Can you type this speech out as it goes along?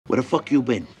Where the fuck you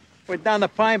been? We're down the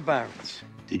Pine Barrens.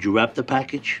 Did you wrap the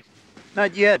package?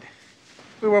 Not yet.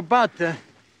 We were about to.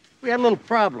 We had a little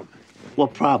problem.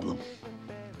 What problem?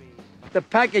 The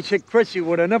package hit Chrissy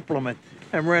with an implement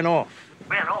and ran off.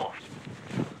 Ran off?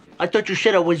 I thought you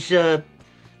said it was, you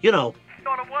know.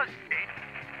 Thought it was, Steve.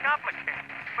 Complicated.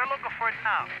 We're looking for it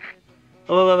now.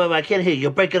 Oh, wait, I can't hear you.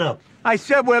 You're breaking up. I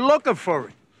said we're looking for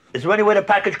it. Is there any way the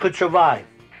package could survive?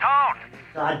 Don't.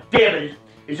 God damn it.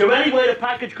 Is there any way the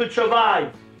package could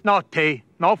survive? No, T.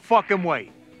 No fucking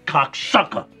way.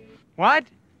 Cocksucker. What?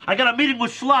 I got a meeting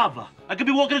with Slava. I could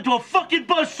be walking into a fucking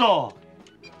buzzsaw.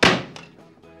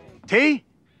 T?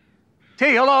 T,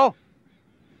 hello?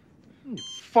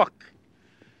 Fuck.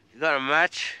 You got a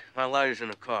match? My lighter's in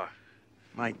the car.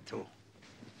 Mine too.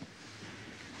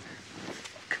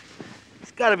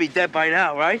 He's gotta be dead by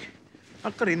now, right? How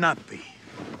could he not be?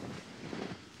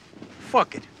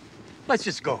 Fuck it. Let's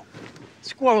just go.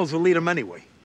 Squirrels will lead him anyway.